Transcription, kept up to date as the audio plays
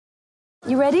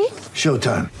You ready?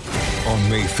 Showtime. On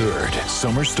May 3rd,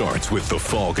 summer starts with The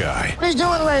Fall Guy. Let's do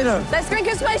it later. Let's drink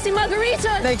a spicy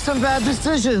margarita. Make some bad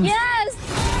decisions.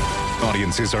 Yes!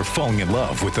 Audiences are falling in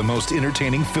love with the most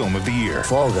entertaining film of the year.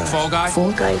 Fall Guy. Fall Guy?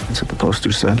 Fall guy. That's what the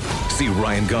poster said. See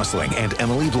Ryan Gosling and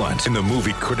Emily Blunt in the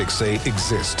movie critics say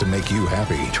exists to make you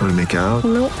happy. Trying to make it out?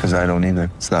 Nope. Because I don't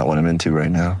either. It's not what I'm into right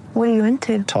now. What are you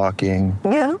into? Talking.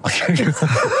 Yeah.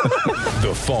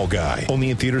 The Fall Guy.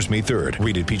 Only in theaters May 3rd.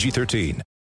 Rated PG-13.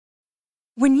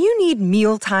 When you need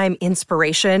mealtime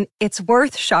inspiration, it's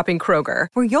worth shopping Kroger,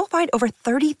 where you'll find over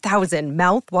 30,000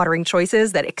 mouth-watering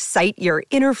choices that excite your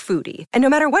inner foodie. And no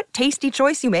matter what tasty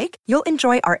choice you make, you'll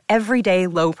enjoy our everyday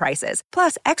low prices,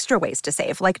 plus extra ways to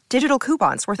save, like digital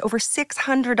coupons worth over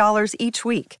 $600 each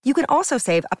week. You can also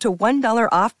save up to $1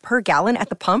 off per gallon at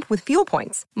the pump with fuel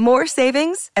points. More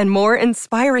savings and more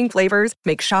inspiring flavors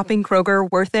make shopping Kroger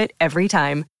worth it every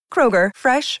time. Kroger,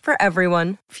 fresh for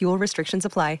everyone. Fuel restrictions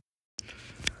apply.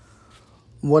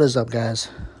 What is up, guys?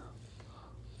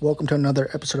 Welcome to another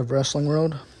episode of Wrestling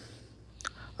World.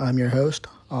 I'm your host,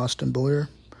 Austin Boyer.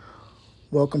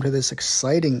 Welcome to this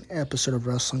exciting episode of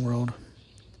Wrestling World,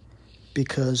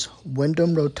 because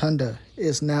Wyndham Rotunda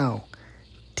is now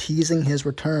teasing his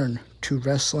return to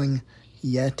wrestling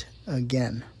yet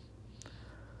again.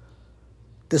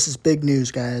 This is big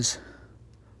news, guys.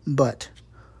 But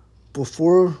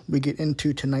before we get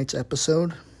into tonight's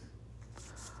episode,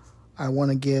 I want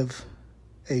to give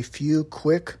a few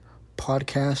quick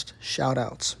podcast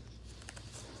shout-outs.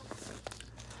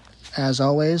 As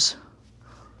always,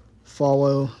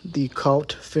 follow the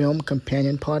Cult Film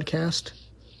Companion podcast,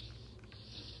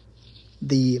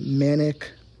 the Manic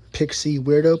Pixie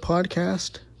Weirdo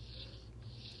podcast.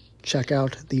 Check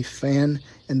out the Fan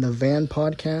in the Van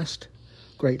podcast.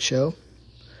 Great show.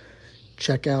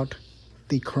 Check out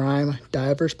the Crime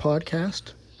Divers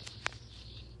podcast.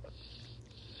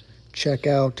 Check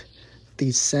out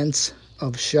the Sense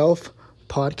of Shelf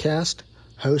podcast,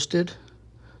 hosted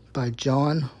by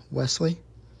John Wesley.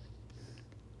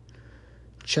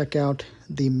 Check out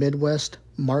the Midwest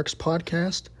Marks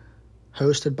podcast,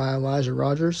 hosted by Elijah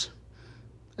Rogers.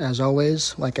 As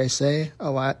always, like I say,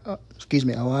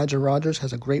 Elijah Rogers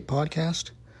has a great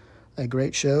podcast, a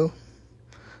great show.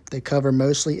 They cover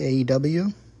mostly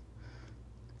AEW.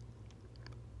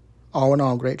 All in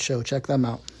all, great show. Check them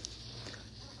out.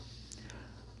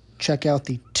 Check out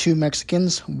the Two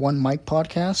Mexicans, One Mic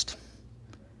podcast.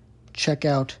 Check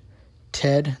out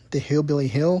Ted the Hillbilly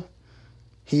Hill.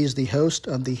 He's the host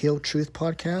of the Hill Truth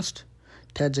podcast.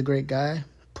 Ted's a great guy.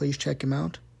 Please check him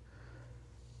out.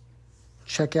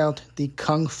 Check out the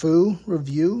Kung Fu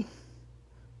Review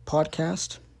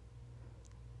podcast.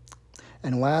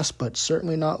 And last but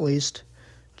certainly not least,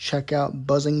 check out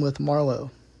Buzzing with Marlowe,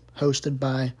 hosted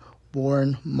by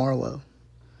Warren Marlowe.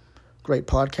 Great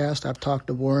podcast. I've talked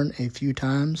to Warren a few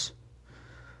times.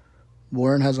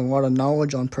 Warren has a lot of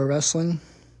knowledge on pro wrestling.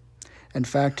 In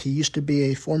fact, he used to be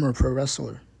a former pro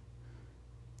wrestler.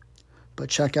 But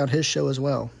check out his show as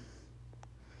well.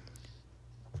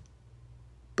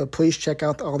 But please check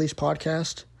out all these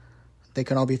podcasts. They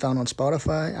can all be found on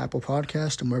Spotify, Apple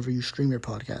Podcasts, and wherever you stream your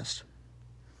podcast.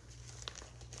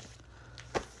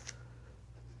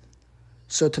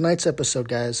 So tonight's episode,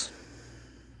 guys.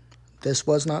 This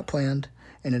was not planned,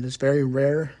 and it is very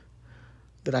rare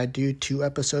that I do 2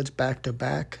 episodes back to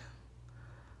back.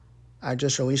 I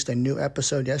just released a new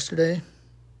episode yesterday.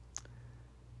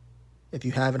 If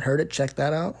you haven't heard it, check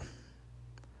that out.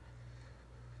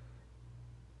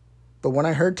 But when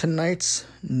I heard tonight's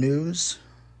news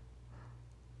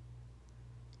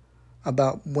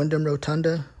about Wyndham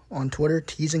Rotunda on Twitter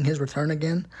teasing his return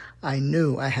again, I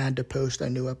knew I had to post a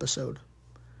new episode.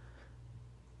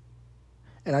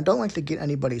 And I don't like to get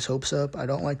anybody's hopes up. I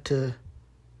don't like to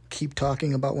keep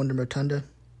talking about Wyndham Rotunda.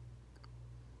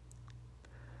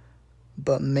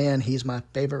 But man, he's my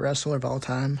favorite wrestler of all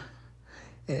time.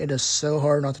 And it is so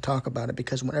hard not to talk about it,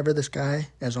 because whenever this guy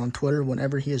is on Twitter,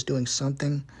 whenever he is doing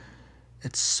something,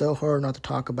 it's so hard not to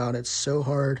talk about it. It's so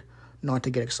hard not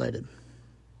to get excited.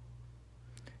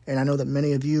 And I know that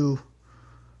many of you,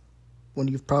 when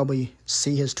you probably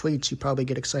see his tweets, you probably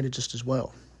get excited just as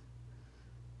well.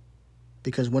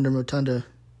 Because Wyndham Rotunda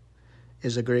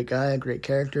is a great guy, a great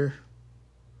character,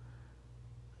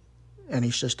 and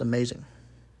he's just amazing.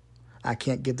 I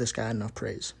can't give this guy enough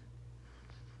praise.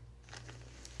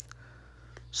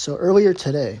 So earlier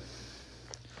today,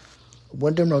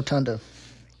 Wyndham Rotunda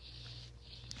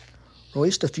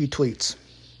released a few tweets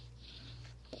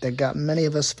that got many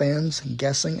of us fans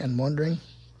guessing and wondering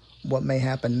what may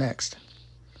happen next.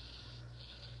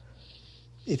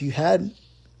 If you hadn't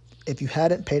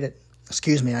paid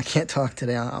Excuse me, I can't talk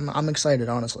today. I'm excited,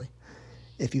 honestly.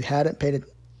 If you hadn't paid it,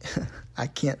 I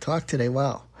can't talk today.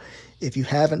 Wow. If you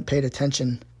haven't paid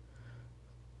attention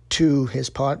to his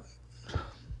oh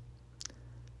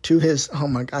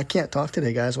my, I can't talk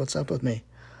today, guys. What's up with me?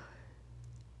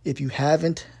 If you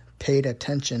haven't paid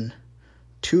attention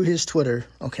to his Twitter,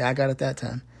 okay, I got it that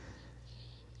time.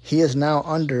 He is now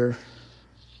under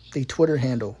the Twitter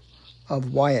handle of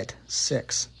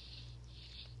Wyatt6.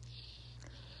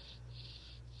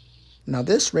 Now,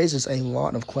 this raises a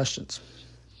lot of questions.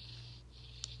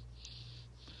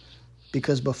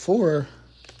 Because before,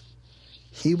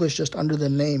 he was just under the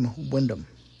name Wyndham.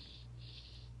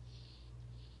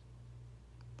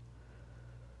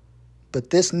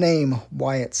 But this name,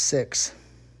 Wyatt6,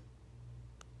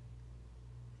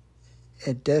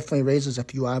 it definitely raises a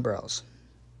few eyebrows.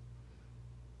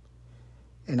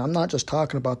 And I'm not just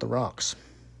talking about the rocks.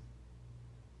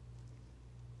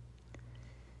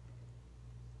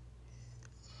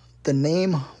 The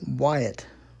name Wyatt6,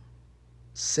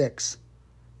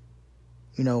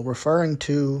 referring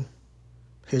to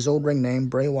his old ring name,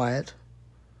 Bray Wyatt,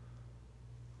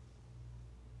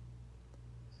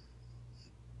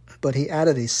 but he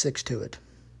added a 6 to it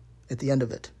at the end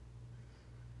of it.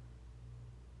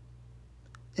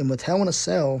 And with Hell in a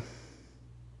Cell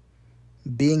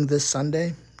being this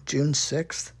Sunday, June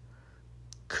 6th,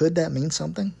 could that mean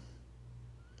something?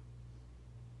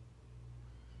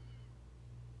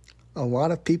 A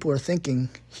lot of people are thinking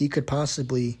he could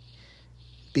possibly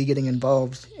be getting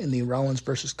involved in the Rollins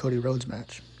versus Cody Rhodes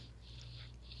match.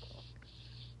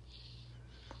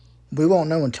 We won't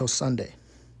know until Sunday,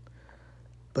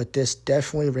 but this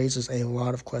definitely raises a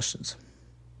lot of questions.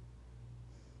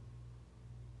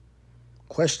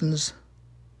 Questions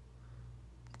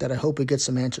that I hope we get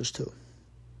some answers to.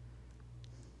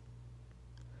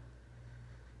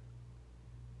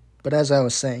 But as I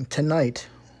was saying, tonight,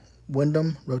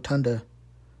 Wyndham Rotunda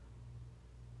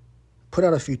put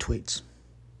out a few tweets.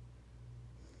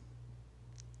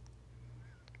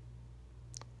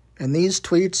 And these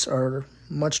tweets are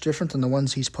much different than the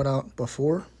ones he's put out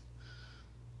before.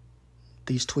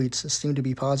 These tweets seem to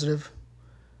be positive.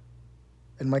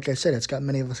 And like I said, it's got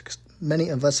many of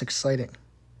us excited,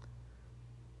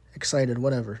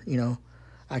 whatever,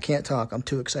 I can't talk. I'm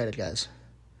too excited, guys.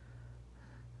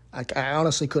 I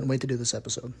honestly couldn't wait to do this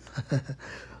episode.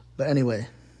 But anyway.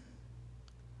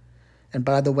 And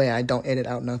by the way, I don't edit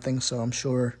out nothing, so I'm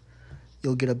sure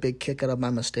you'll get a big kick out of my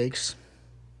mistakes.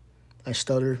 I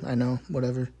stutter, I know,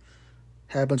 whatever.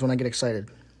 Happens when I get excited.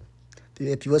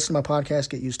 If you listen to my podcast,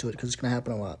 get used to it, because it's going to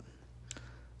happen a lot.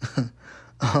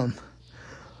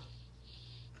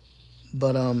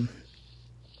 But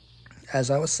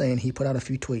as I was saying, he put out a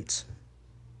few tweets.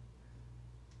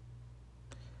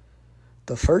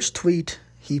 The first tweet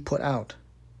he put out,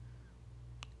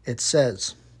 it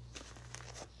says,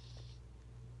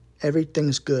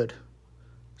 "Everything's good."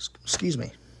 Excuse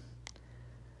me.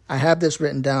 I have this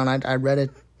written down. I read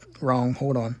it wrong.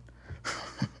 Hold on.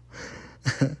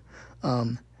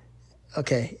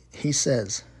 Okay, he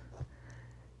says,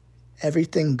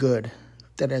 "Everything good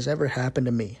that has ever happened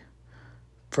to me.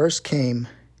 First came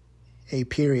a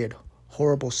period,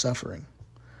 horrible suffering.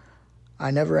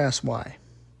 I never ask why.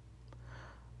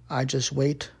 I just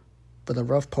wait for the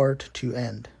rough part to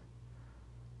end.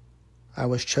 I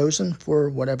was chosen for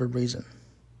whatever reason.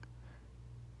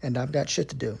 And I've got shit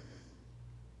to do.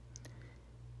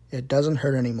 It doesn't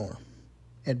hurt anymore.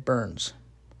 It burns.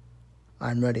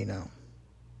 I'm ready now."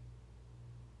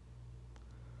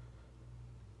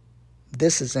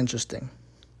 This is interesting.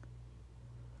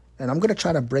 And I'm going to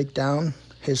try to break down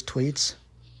his tweets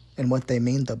and what they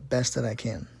mean the best that I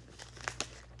can.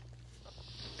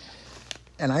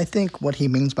 And I think what he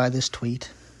means by this tweet,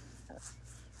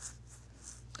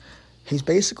 he's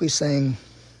basically saying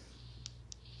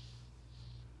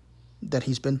that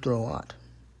he's been through a lot,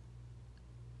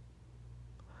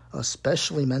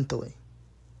 especially mentally.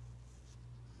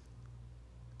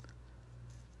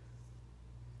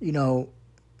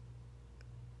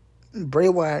 Bray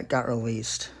Wyatt got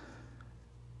released,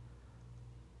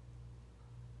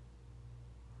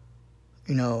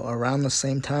 around the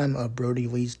same time of Brody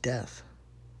Lee's death.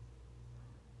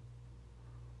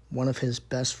 One of his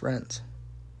best friends.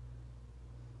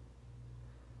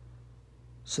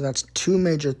 So that's two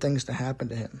major things to happen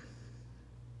to him.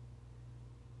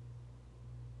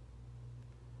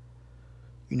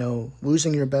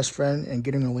 Losing your best friend and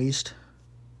getting released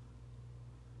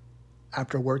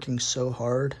after working so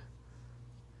hard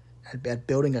at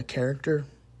building a character.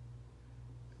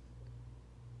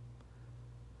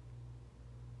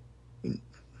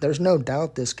 There's no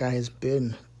doubt this guy has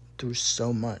been through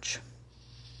so much.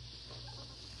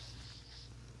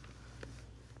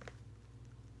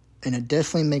 And it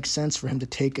definitely makes sense for him to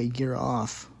take a year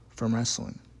off from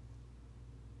wrestling.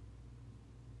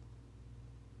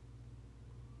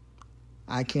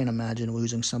 I can't imagine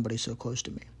losing somebody so close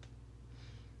to me.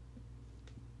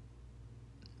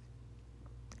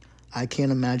 I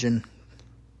can't imagine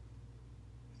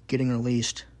getting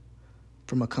released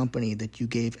from a company that you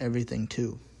gave everything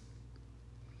to.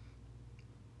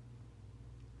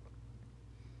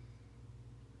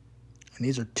 And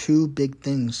these are two big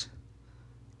things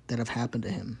that have happened to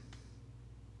him.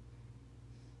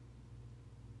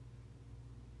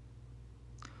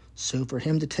 So for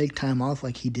him to take time off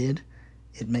like he did,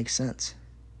 it makes sense.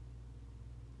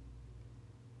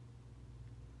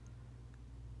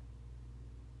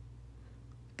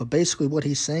 But basically what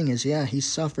he's saying is, yeah, he's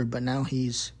suffered, but now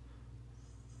he's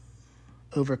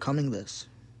overcoming this.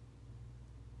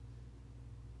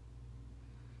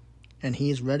 And he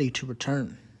is ready to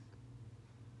return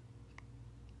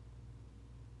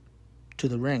to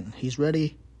the ring. He's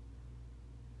ready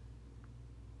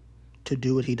to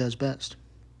do what he does best.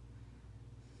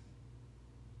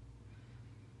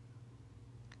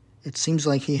 It seems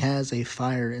like he has a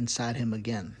fire inside him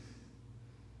again.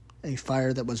 A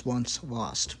fire that was once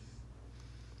lost.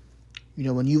 You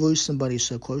know, when you lose somebody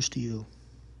so close to you,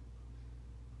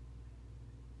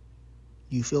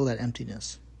 you feel that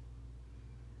emptiness.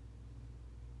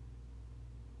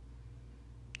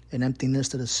 An emptiness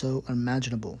that is so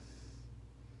unimaginable.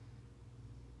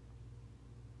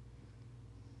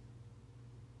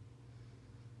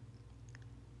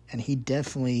 And he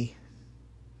definitely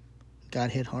got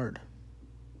hit hard.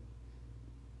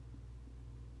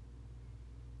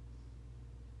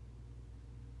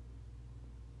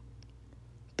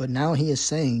 But now he is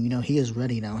saying, you know, he is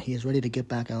ready now. He is ready to get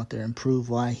back out there and prove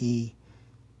why he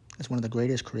is one of the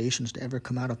greatest creations to ever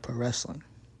come out of pro wrestling.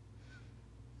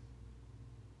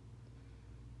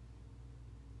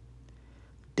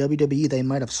 WWE, they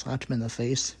might have slapped him in the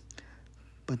face,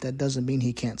 but that doesn't mean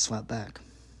he can't slap back.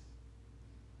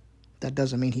 That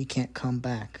doesn't mean he can't come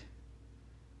back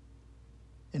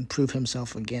and prove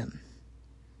himself again.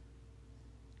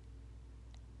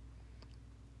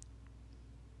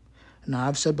 Now,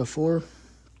 I've said before,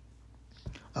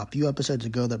 a few episodes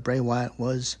ago, that Bray Wyatt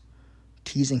was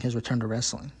teasing his return to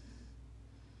wrestling.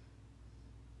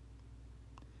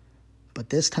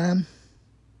 But this time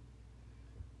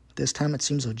it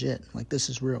seems legit. Like, this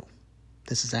is real.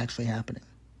 This is actually happening.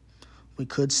 We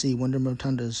could see Wyndham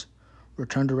Rotunda's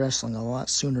return to wrestling a lot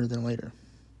sooner than later.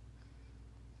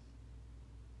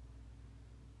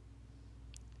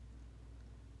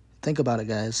 Think about it,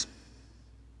 guys.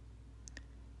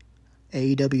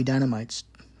 AEW Dynamite's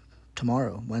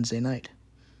tomorrow, Wednesday night.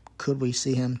 Could we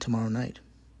see him tomorrow night?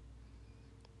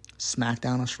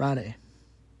 SmackDown is Friday.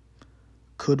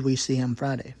 Could we see him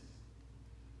Friday?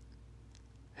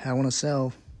 Hell in a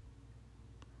Cell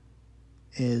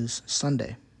is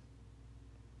Sunday.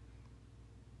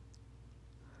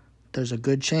 There's a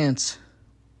good chance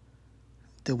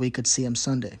that we could see him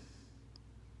Sunday.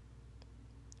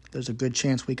 There's a good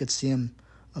chance we could see him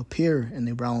appear in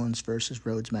the Rollins versus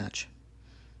Rhodes match,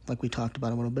 like we talked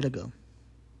about a little bit ago.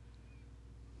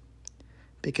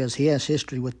 Because he has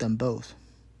history with them both.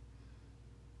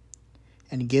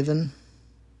 And given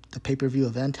the pay-per-view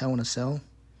event, Hell in a Cell,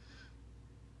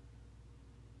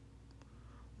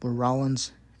 where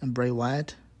Rollins and Bray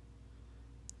Wyatt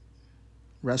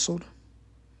wrestled,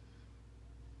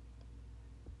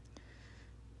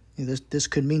 this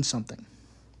could mean something.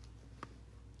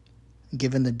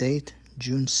 Given the date,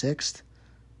 June 6th,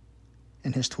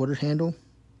 and his Twitter handle,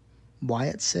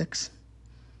 Wyatt6.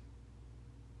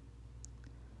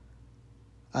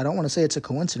 I don't want to say it's a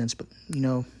coincidence, but, you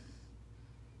know,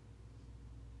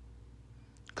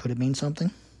 could it mean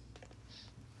something?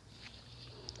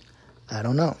 I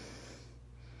don't know.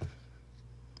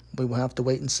 We will have to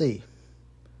wait and see.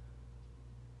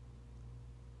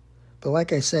 But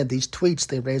like I said, these tweets,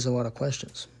 they raise a lot of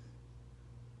questions.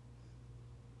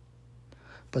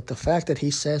 But the fact that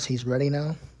he says he's ready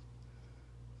now,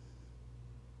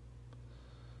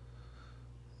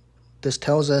 this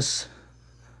tells us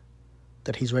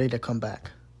that he's ready to come back.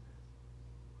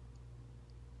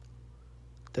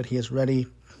 That he is ready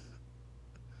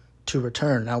to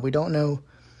return. Now, we don't know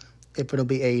if it'll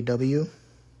be AEW.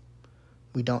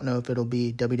 We don't know if it'll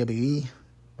be WWE,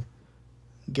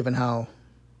 given how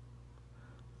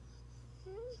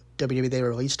WWE, they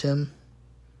released him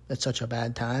at such a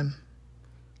bad time.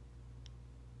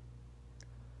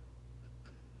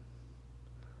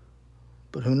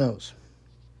 But who knows?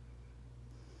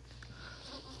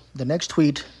 The next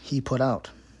tweet he put out,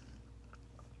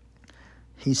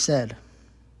 he said,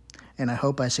 and I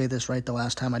hope I say this right the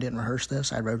last time I didn't rehearse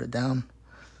this. I wrote it down.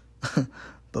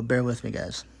 But bear with me,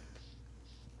 guys.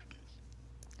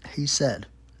 He said,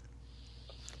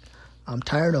 I'm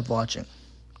tired of watching.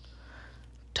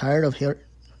 Tired of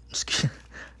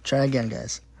Try again,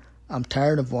 guys. I'm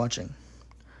tired of watching.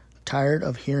 Tired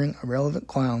of hearing irrelevant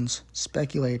clowns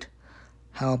speculate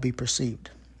how I'll be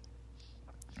perceived.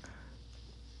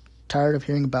 Tired of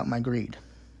hearing about my greed.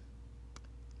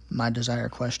 My desire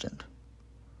questioned.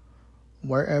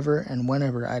 Wherever and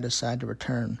whenever I decide to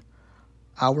return,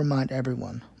 I'll remind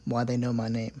everyone why they know my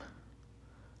name.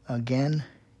 Again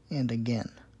and again.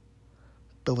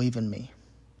 Believe in me.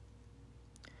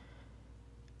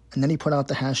 And then he put out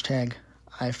the hashtag,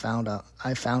 I found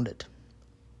it.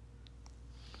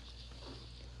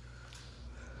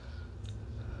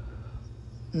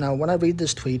 Now, when I read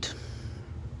this tweet,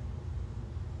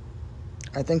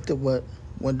 I think that what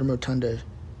Wyndham Rotunda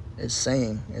is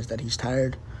saying is that he's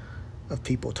tired of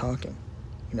people talking.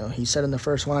 You know, he said in the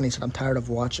first line, he said, I'm tired of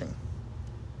watching.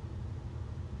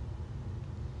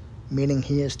 Meaning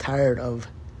he is tired of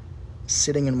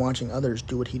sitting and watching others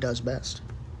do what he does best.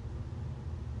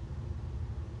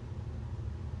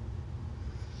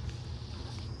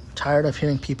 Tired of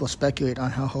hearing people speculate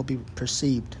on how he'll be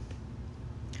perceived.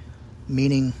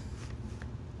 Meaning,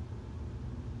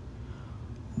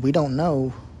 we don't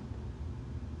know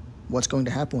what's going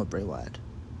to happen with Bray Wyatt.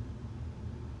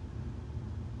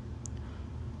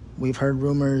 We've heard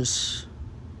rumors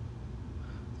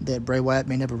that Bray Wyatt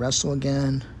may never wrestle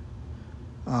again.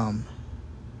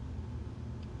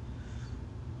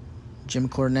 Jim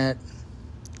Cornette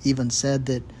even said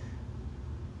that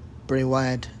Bray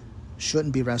Wyatt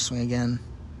shouldn't be wrestling again.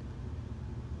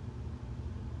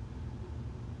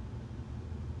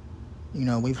 You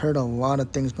know, we've heard a lot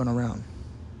of things going around.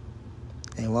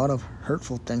 A lot of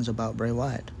hurtful things about Bray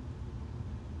Wyatt.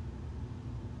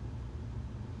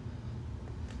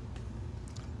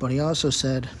 But he also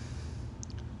said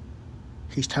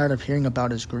he's tired of hearing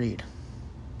about his greed,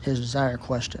 his desire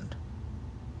questioned.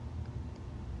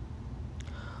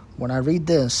 When I read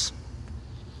this,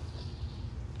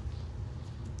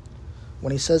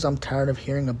 when he says, I'm tired of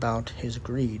hearing about his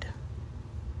greed,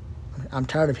 I'm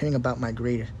tired of hearing about my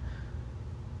greed,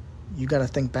 you got to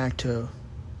think back to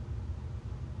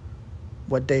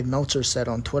what Dave Meltzer said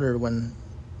on Twitter when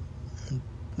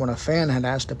a fan had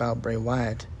asked about Bray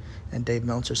Wyatt, and Dave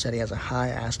Meltzer said he has a high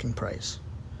asking price.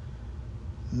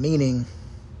 Meaning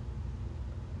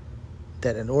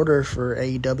that in order for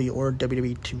AEW or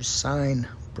WWE to sign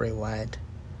Bray Wyatt,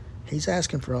 he's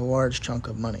asking for a large chunk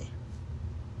of money.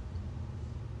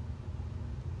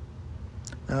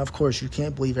 Now, of course, you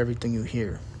can't believe everything you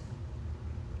hear.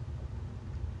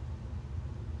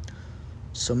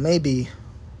 So maybe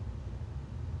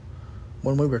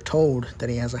when we were told that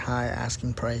he has a high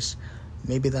asking price,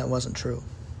 maybe that wasn't true.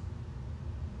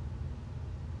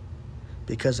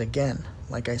 Because again,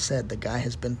 like I said, the guy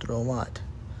has been through a lot.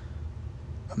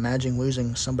 Imagine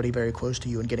losing somebody very close to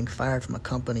you and getting fired from a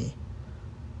company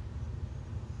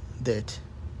that,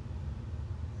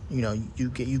 you know, you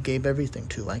gave everything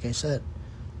to. Like I said,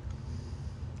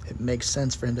 it makes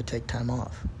sense for him to take time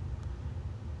off.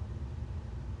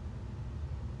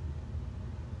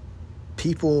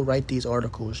 People write these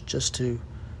articles just to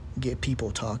get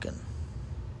people talking,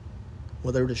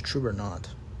 whether it is true or not.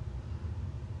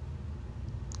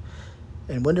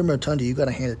 And Wyndham Rotunda, you got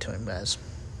to hand it to him, guys.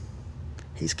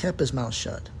 He's kept his mouth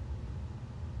shut.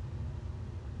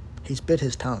 He's bit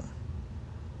his tongue.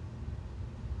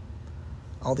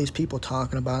 All these people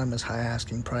talking about him, his high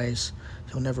asking price,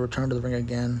 he'll never return to the ring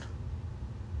again,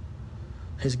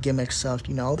 his gimmick sucked,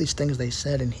 you know, all these things they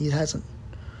said, and he hasn't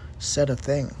said a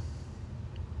thing.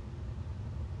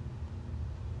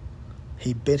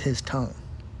 He bit his tongue.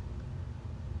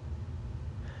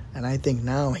 And I think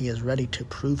now he is ready to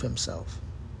prove himself.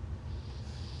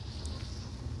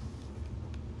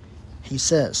 He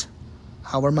says,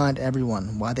 I'll remind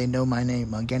everyone why they know my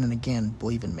name again and again,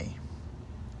 believe in me.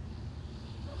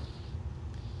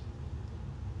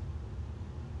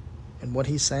 And what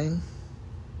he's saying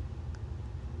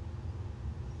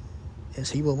is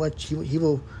he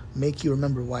will make you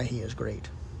remember why he is great.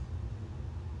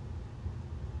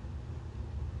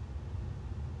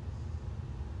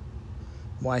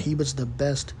 Why he was the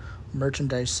best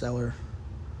merchandise seller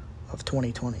of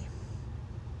 2020.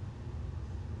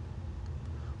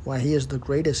 Why he is the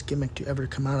greatest gimmick to ever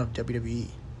come out of WWE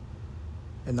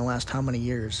in the last how many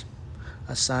years,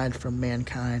 aside from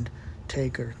Mankind,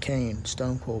 Taker, Kane,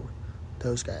 Stone Cold,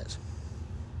 those guys.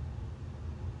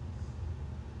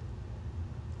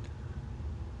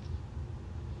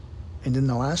 And in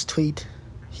the last tweet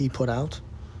he put out,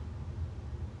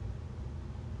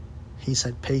 He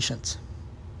said, patience.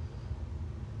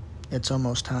 It's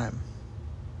almost time.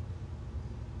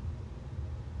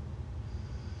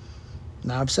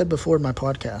 Now, I've said before in my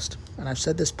podcast, and I've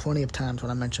said this plenty of times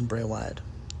when I mention Bray Wyatt,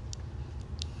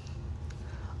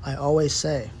 I always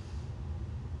say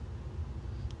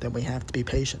that we have to be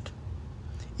patient.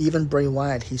 Even Bray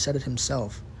Wyatt, he said it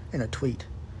himself in a tweet.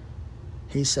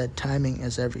 He said, timing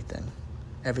is everything.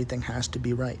 Everything has to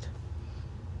be right.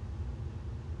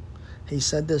 He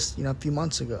said this, a few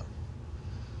months ago.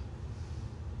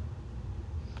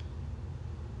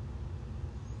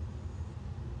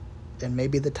 And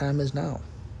maybe the time is now.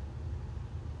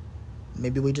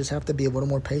 Maybe we just have to be a little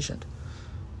more patient.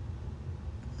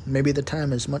 Maybe the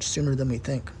time is much sooner than we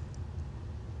think.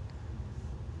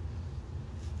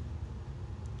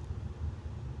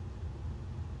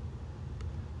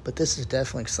 But this is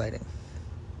definitely exciting.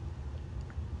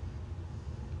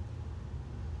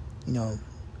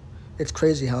 It's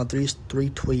crazy how these three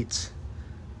tweets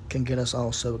can get us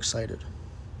all so excited.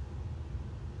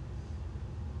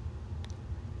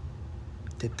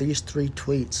 That these three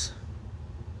tweets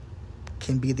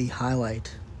can be the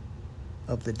highlight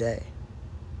of the day.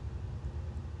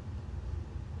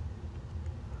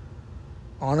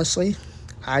 Honestly,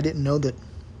 I didn't know that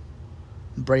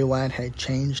Bray Wyatt had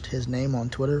changed his name on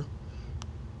Twitter.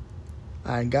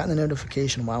 I had gotten a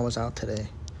notification while I was out today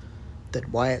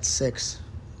that Wyatt6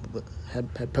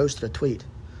 had posted a tweet.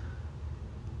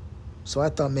 So I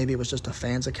thought maybe it was just a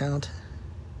fan's account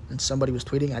and somebody was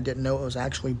tweeting. I didn't know it was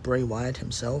actually Bray Wyatt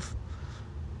himself.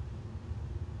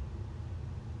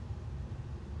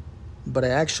 But I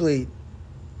actually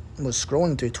was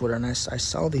scrolling through Twitter and I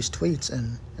saw these tweets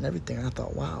and everything. And I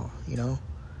thought, wow,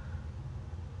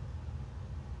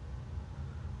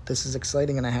 this is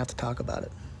exciting and I have to talk about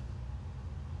it.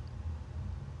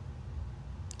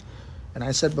 And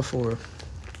I said before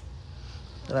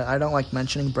that I don't like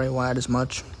mentioning Bray Wyatt as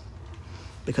much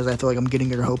because I feel like I'm getting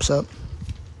your hopes up.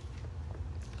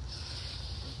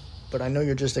 But I know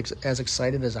you're just as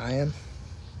excited as I am.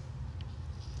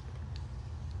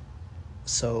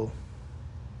 So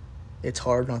it's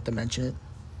hard not to mention it.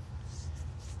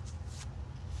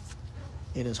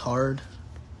 It is hard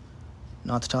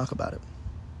not to talk about it.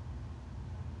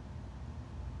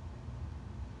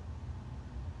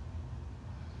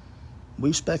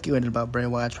 We've speculated about Bray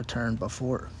Wyatt's return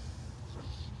before.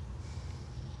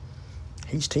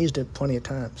 He's teased it plenty of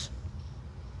times.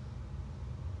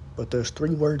 But those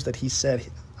 3 words that he said,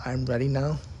 I'm ready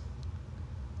now,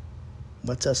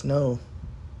 lets us know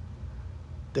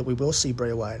that we will see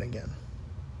Bray Wyatt again.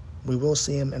 We will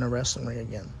see him in a wrestling ring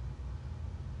again.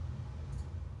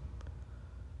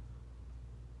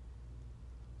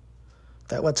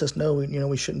 That lets us know,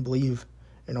 we shouldn't believe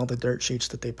in all the dirt sheets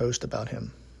that they post about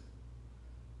him.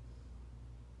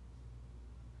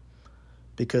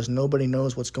 Because nobody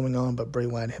knows what's going on but Bray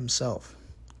Wyatt himself,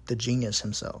 the genius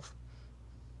himself.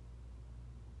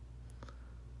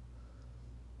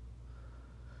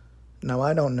 Now,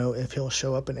 I don't know if he'll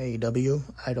show up in AEW.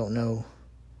 I don't know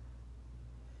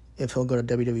if he'll go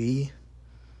to WWE.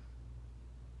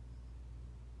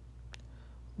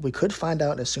 We could find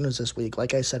out as soon as this week.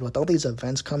 Like I said, with all these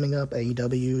events coming up,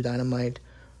 AEW, Dynamite,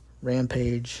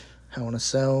 Rampage, Hell in a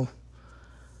Cell,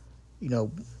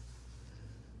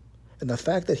 and the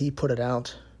fact that he put it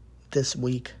out this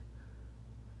week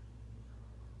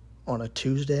on a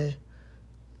Tuesday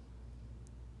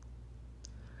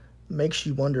makes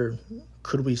you wonder,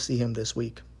 could we see him this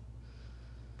week?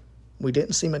 We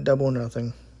didn't see him at Double or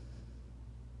Nothing.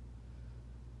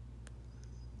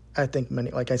 I think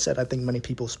many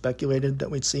people speculated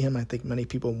that we'd see him. I think many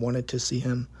people wanted to see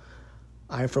him.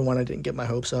 I, for one, I didn't get my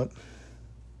hopes up.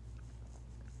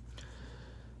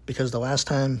 Because the last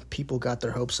time people got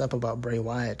their hopes up about Bray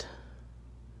Wyatt,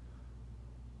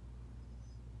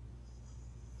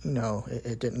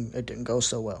 it didn't go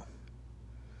so well.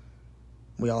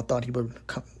 We all thought he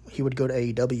would go to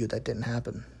AEW. That didn't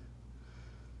happen.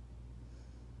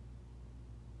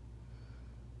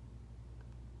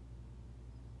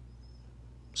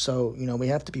 So, we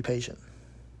have to be patient.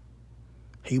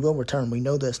 He will return. We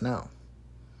know this now.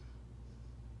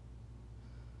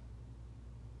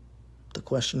 The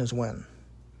question is when.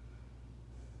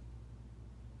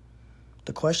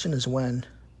 The question is when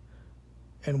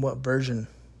and what version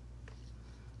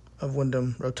of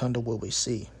Wyndham Rotunda will we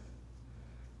see?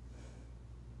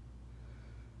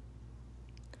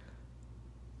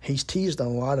 He's teased a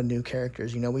lot of new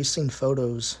characters. We've seen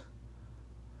photos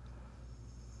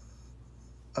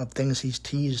of things he's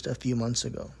teased a few months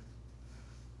ago.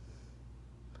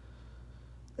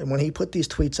 And when he put these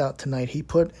tweets out tonight, he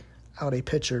put out a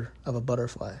picture of a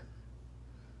butterfly.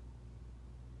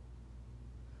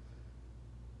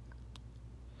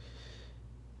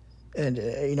 And,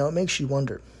 it makes you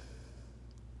wonder,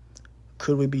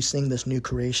 could we be seeing this new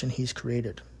creation he's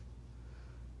created?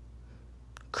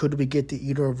 Could we get the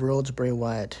Eater of Worlds Bray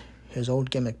Wyatt, his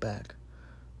old gimmick back?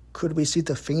 Could we see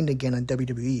The Fiend again in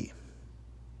WWE?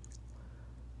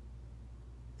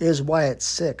 Is Wyatt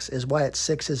Six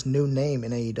his new name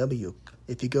in AEW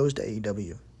if he goes to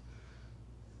AEW?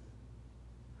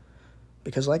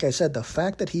 Because like I said, the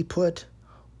fact that he put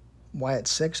Wyatt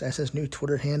Six as his new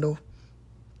Twitter handle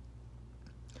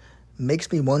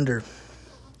makes me wonder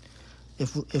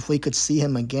if we could see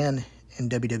him again in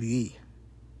WWE.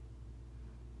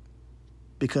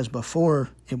 Because before,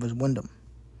 it was Wyndham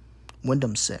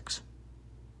 6.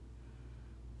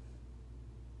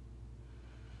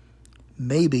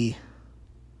 Maybe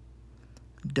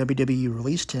WWE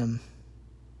released him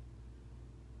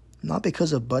not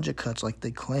because of budget cuts like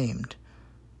they claimed,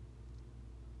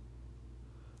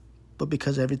 but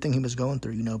because of everything he was going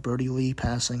through. Brody Lee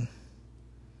passing.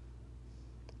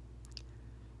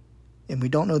 And we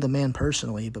don't know the man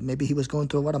personally, but maybe he was going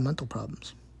through a lot of mental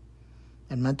problems.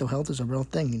 And mental health is a real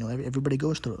thing. Everybody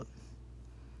goes through it.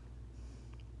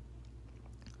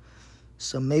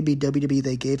 So maybe WWE,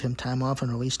 they gave him time off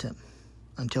and released him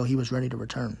until he was ready to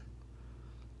return.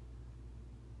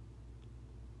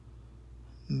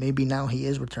 Maybe now he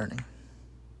is returning.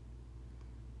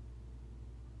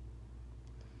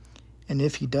 And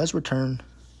if he does return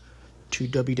to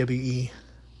WWE,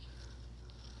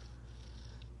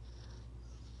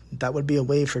 that would be a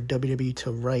way for WWE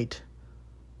to right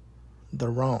the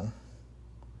wrong.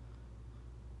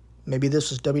 Maybe this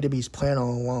was WWE's plan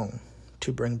all along,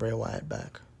 to bring Bray Wyatt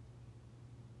back.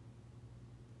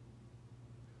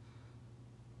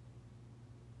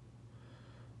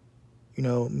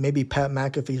 Maybe Pat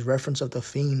McAfee's reference of The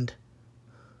Fiend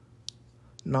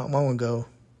not long ago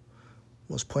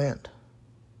was planned.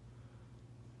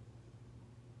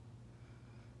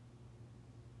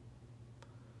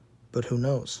 But who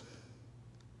knows?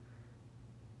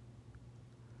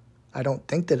 I don't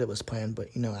think that it was planned, but,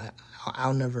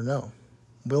 I'll never know.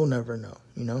 We'll never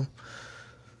know,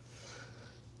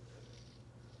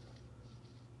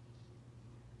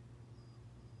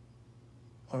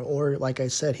 Or like I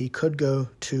said, he could go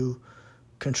to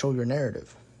Control Your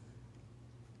Narrative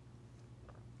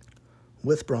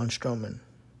with Braun Strowman,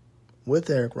 with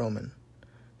Eric Rowan,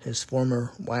 his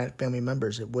former Wyatt family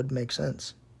members. It would make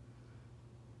sense.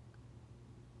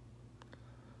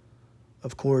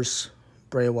 Of course,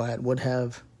 Bray Wyatt would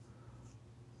have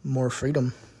more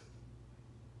freedom.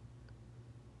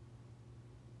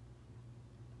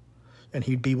 And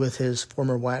he'd be with his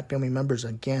former Wyatt family members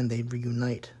again. They'd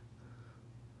reunite.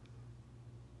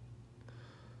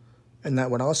 And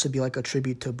that would also be like a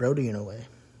tribute to Brody in a way.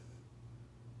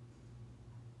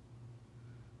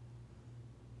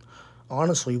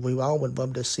 Honestly, we all would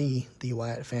love to see the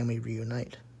Wyatt family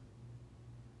reunite.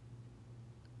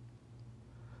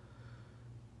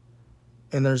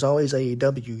 And there's always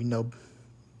AEW.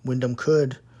 Wyndham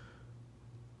could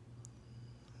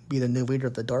be the new leader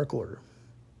of the Dark Order.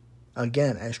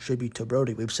 Again, as tribute to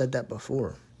Brody. We've said that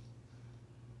before.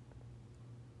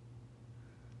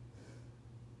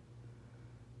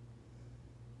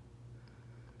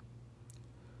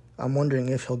 I'm wondering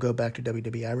if he'll go back to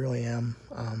WWE. I really am.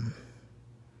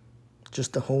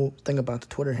 Just the whole thing about the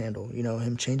Twitter handle,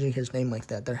 him changing his name like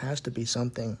that, there has to be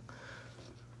something.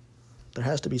 There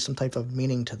has to be some type of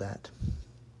meaning to that.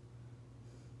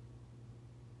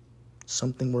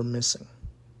 Something we're missing.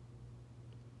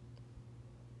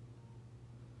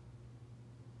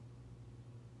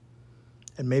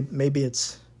 And maybe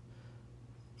it's,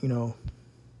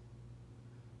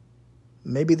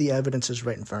 maybe the evidence is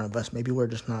right in front of us. Maybe we're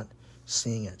just not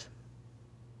seeing it.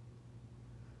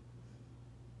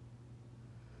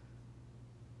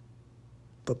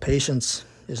 But patience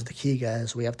is the key,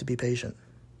 guys. We have to be patient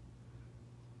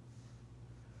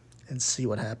and see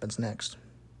what happens next.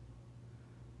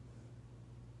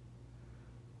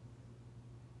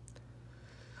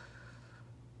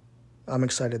 I'm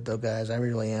excited though, guys. I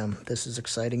really am. This is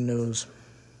exciting news.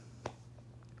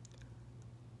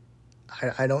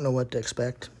 I don't know what to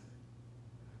expect.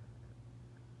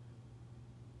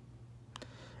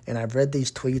 And I've read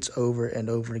these tweets over and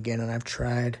over again, and I've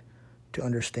tried to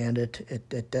understand it.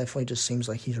 It definitely just seems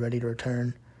like he's ready to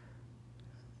return.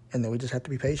 And then we just have to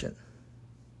be patient.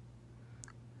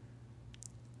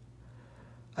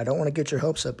 I don't want to get your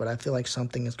hopes up, but I feel like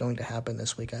something is going to happen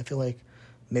this week. I feel like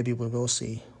maybe we will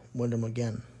see Wyndham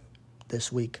again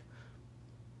this week.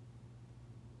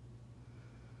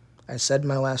 I said in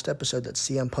my last episode that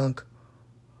CM Punk,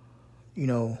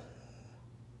 winning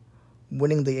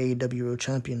the AEW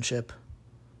Championship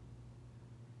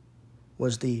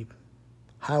was the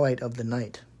highlight of the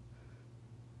night.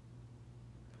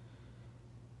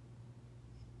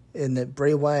 In that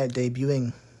Bray Wyatt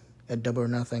debuting at Double or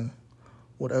Nothing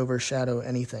would overshadow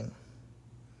anything.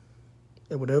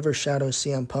 It would overshadow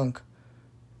CM Punk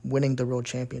winning the World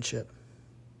Championship.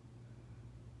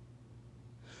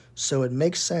 So it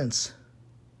makes sense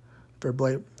for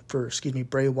Bray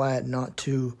Wyatt not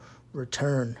to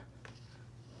return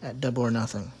at Double or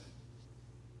Nothing.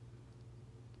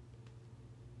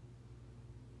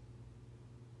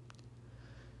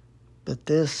 But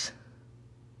this,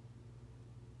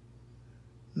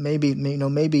 maybe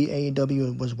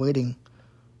AEW was waiting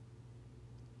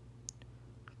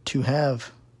to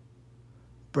have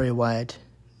Bray Wyatt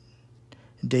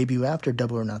debut after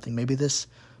Double or Nothing. Maybe this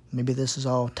is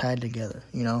all tied together,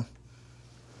 you know?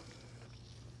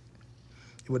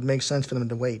 It would make sense for them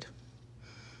to wait.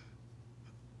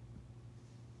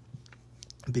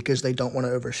 Because they don't want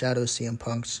to overshadow CM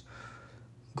Punk's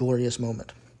glorious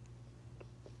moment.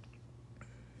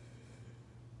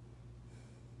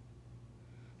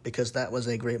 Because that was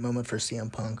a great moment for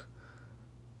CM Punk.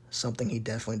 Something he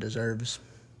definitely deserves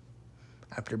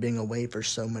after being away for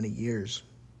so many years.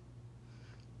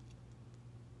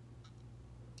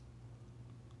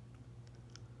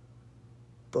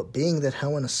 But being that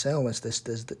Hell in a Cell is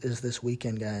this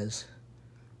weekend, guys,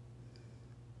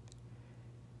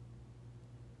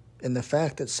 and the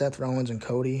fact that Seth Rollins and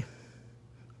Cody,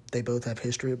 they both have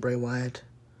history with Bray Wyatt.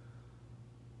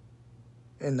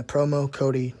 In the promo,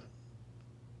 Cody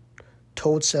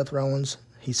told Seth Rollins,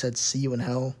 he said, "See you in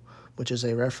hell," which is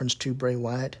a reference to Bray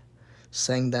Wyatt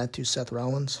saying that to Seth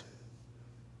Rollins.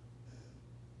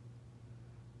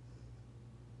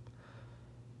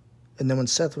 And then when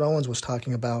Seth Rollins was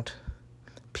talking about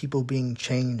people being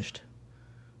changed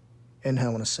in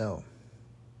Hell in a Cell,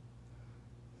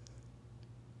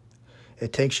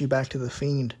 it takes you back to The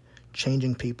Fiend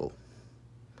changing people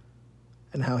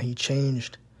and how he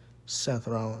changed Seth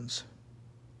Rollins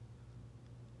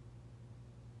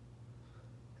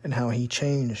and how he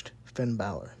changed Finn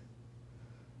Balor.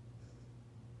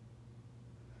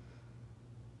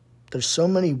 There's so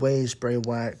many ways Bray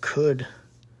Wyatt could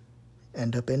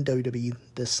end up in WWE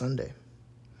this Sunday,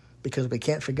 because we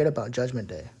can't forget about Judgment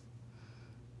Day.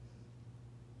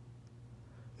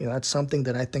 You know, that's something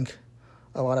that I think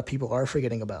a lot of people are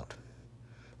forgetting about,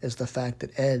 is the fact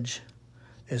that Edge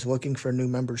is looking for new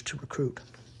members to recruit.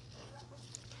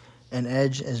 And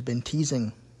Edge has been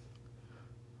teasing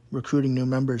recruiting new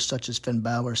members such as Finn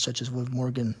Balor, such as Liv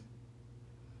Morgan,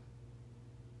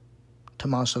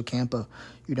 Tommaso Ciampa,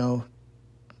 you know,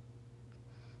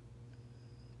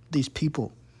 these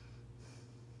people.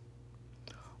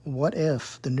 What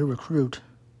if the new recruit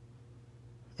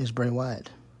is Bray Wyatt?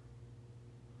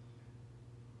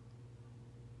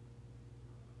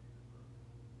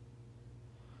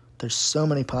 There's so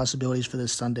many possibilities for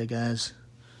this Sunday, guys.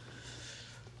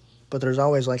 But there's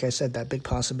always, like I said, that big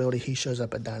possibility he shows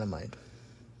up at Dynamite.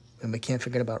 And we can't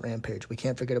forget about Rampage. We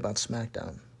can't forget about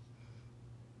SmackDown.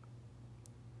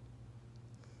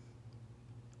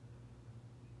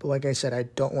 But like I said, I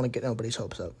don't want to get nobody's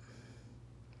hopes up.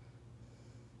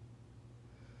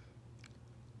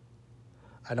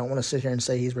 I don't want to sit here and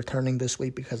say he's returning this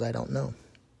week because I don't know.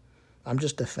 I'm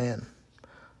just a fan.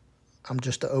 I'm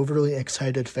just an overly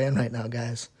excited fan right now,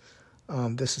 guys.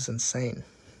 This is insane.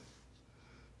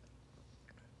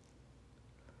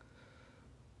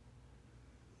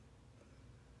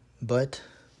 But,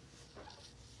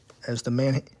 as the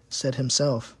man said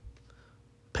himself,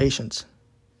 patience.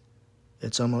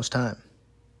 It's almost time.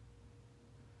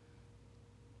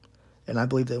 And I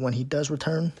believe that when he does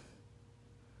return,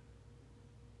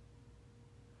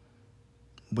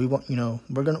 we're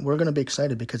gonna be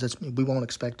excited because we won't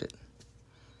expect it.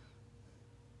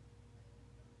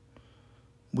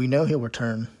 We know he'll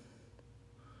return,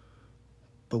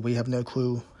 but we have no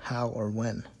clue how or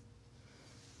when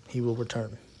he will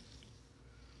return.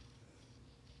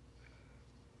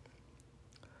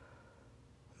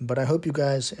 But I hope you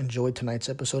guys enjoyed tonight's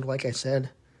episode. Like I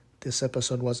said, this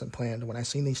episode wasn't planned. When I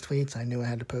seen these tweets, I knew I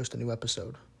had to post a new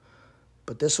episode.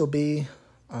 But this will be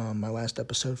my last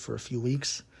episode for a few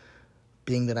weeks,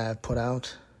 being that I have put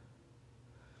out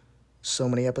so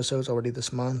many episodes already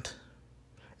this month.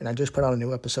 And I just put out a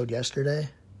new episode yesterday.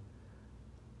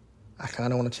 I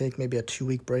kind of want to take maybe a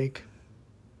 2-week break.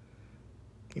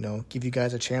 You know, give you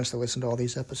guys a chance to listen to all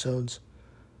these episodes.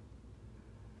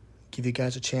 Give you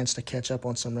guys a chance to catch up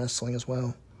on some wrestling as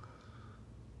well.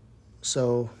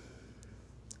 So,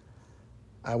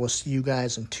 I will see you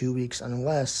guys in 2 weeks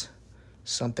unless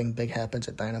something big happens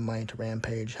at Dynamite,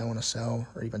 Rampage, Hell in a Cell,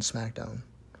 or even SmackDown.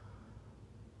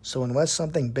 So unless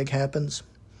something big happens,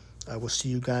 I will see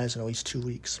you guys in at least 2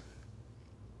 weeks.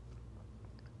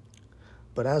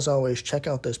 But as always, check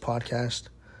out this podcast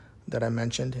that I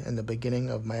mentioned in the beginning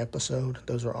of my episode.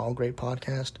 Those are all great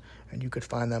podcasts, and you could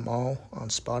find them all on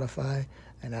Spotify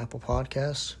and Apple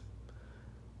Podcasts.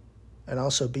 And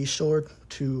also be sure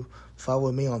to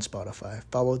follow me on Spotify.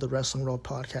 Follow the Wrestling World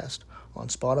Podcast on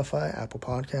Spotify, Apple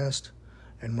Podcast,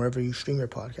 and wherever you stream your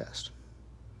podcast.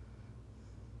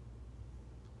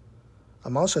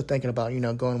 I'm also thinking about,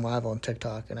 going live on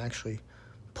TikTok and actually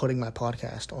putting my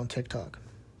podcast on TikTok.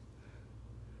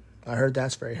 I heard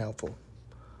that's very helpful.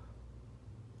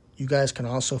 You guys can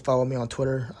also follow me on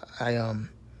Twitter. I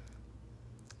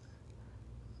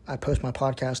post my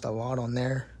podcast a lot on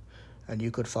there, and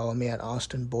you could follow me at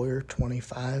Austin Boyer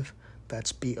 25.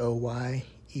 That's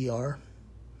Boyer.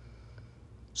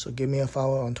 So give me a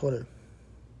follow on Twitter.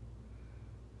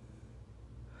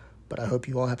 But I hope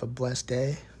you all have a blessed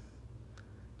day.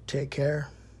 Take care,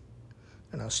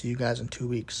 and I'll see you guys in 2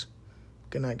 weeks.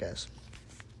 Good night, guys.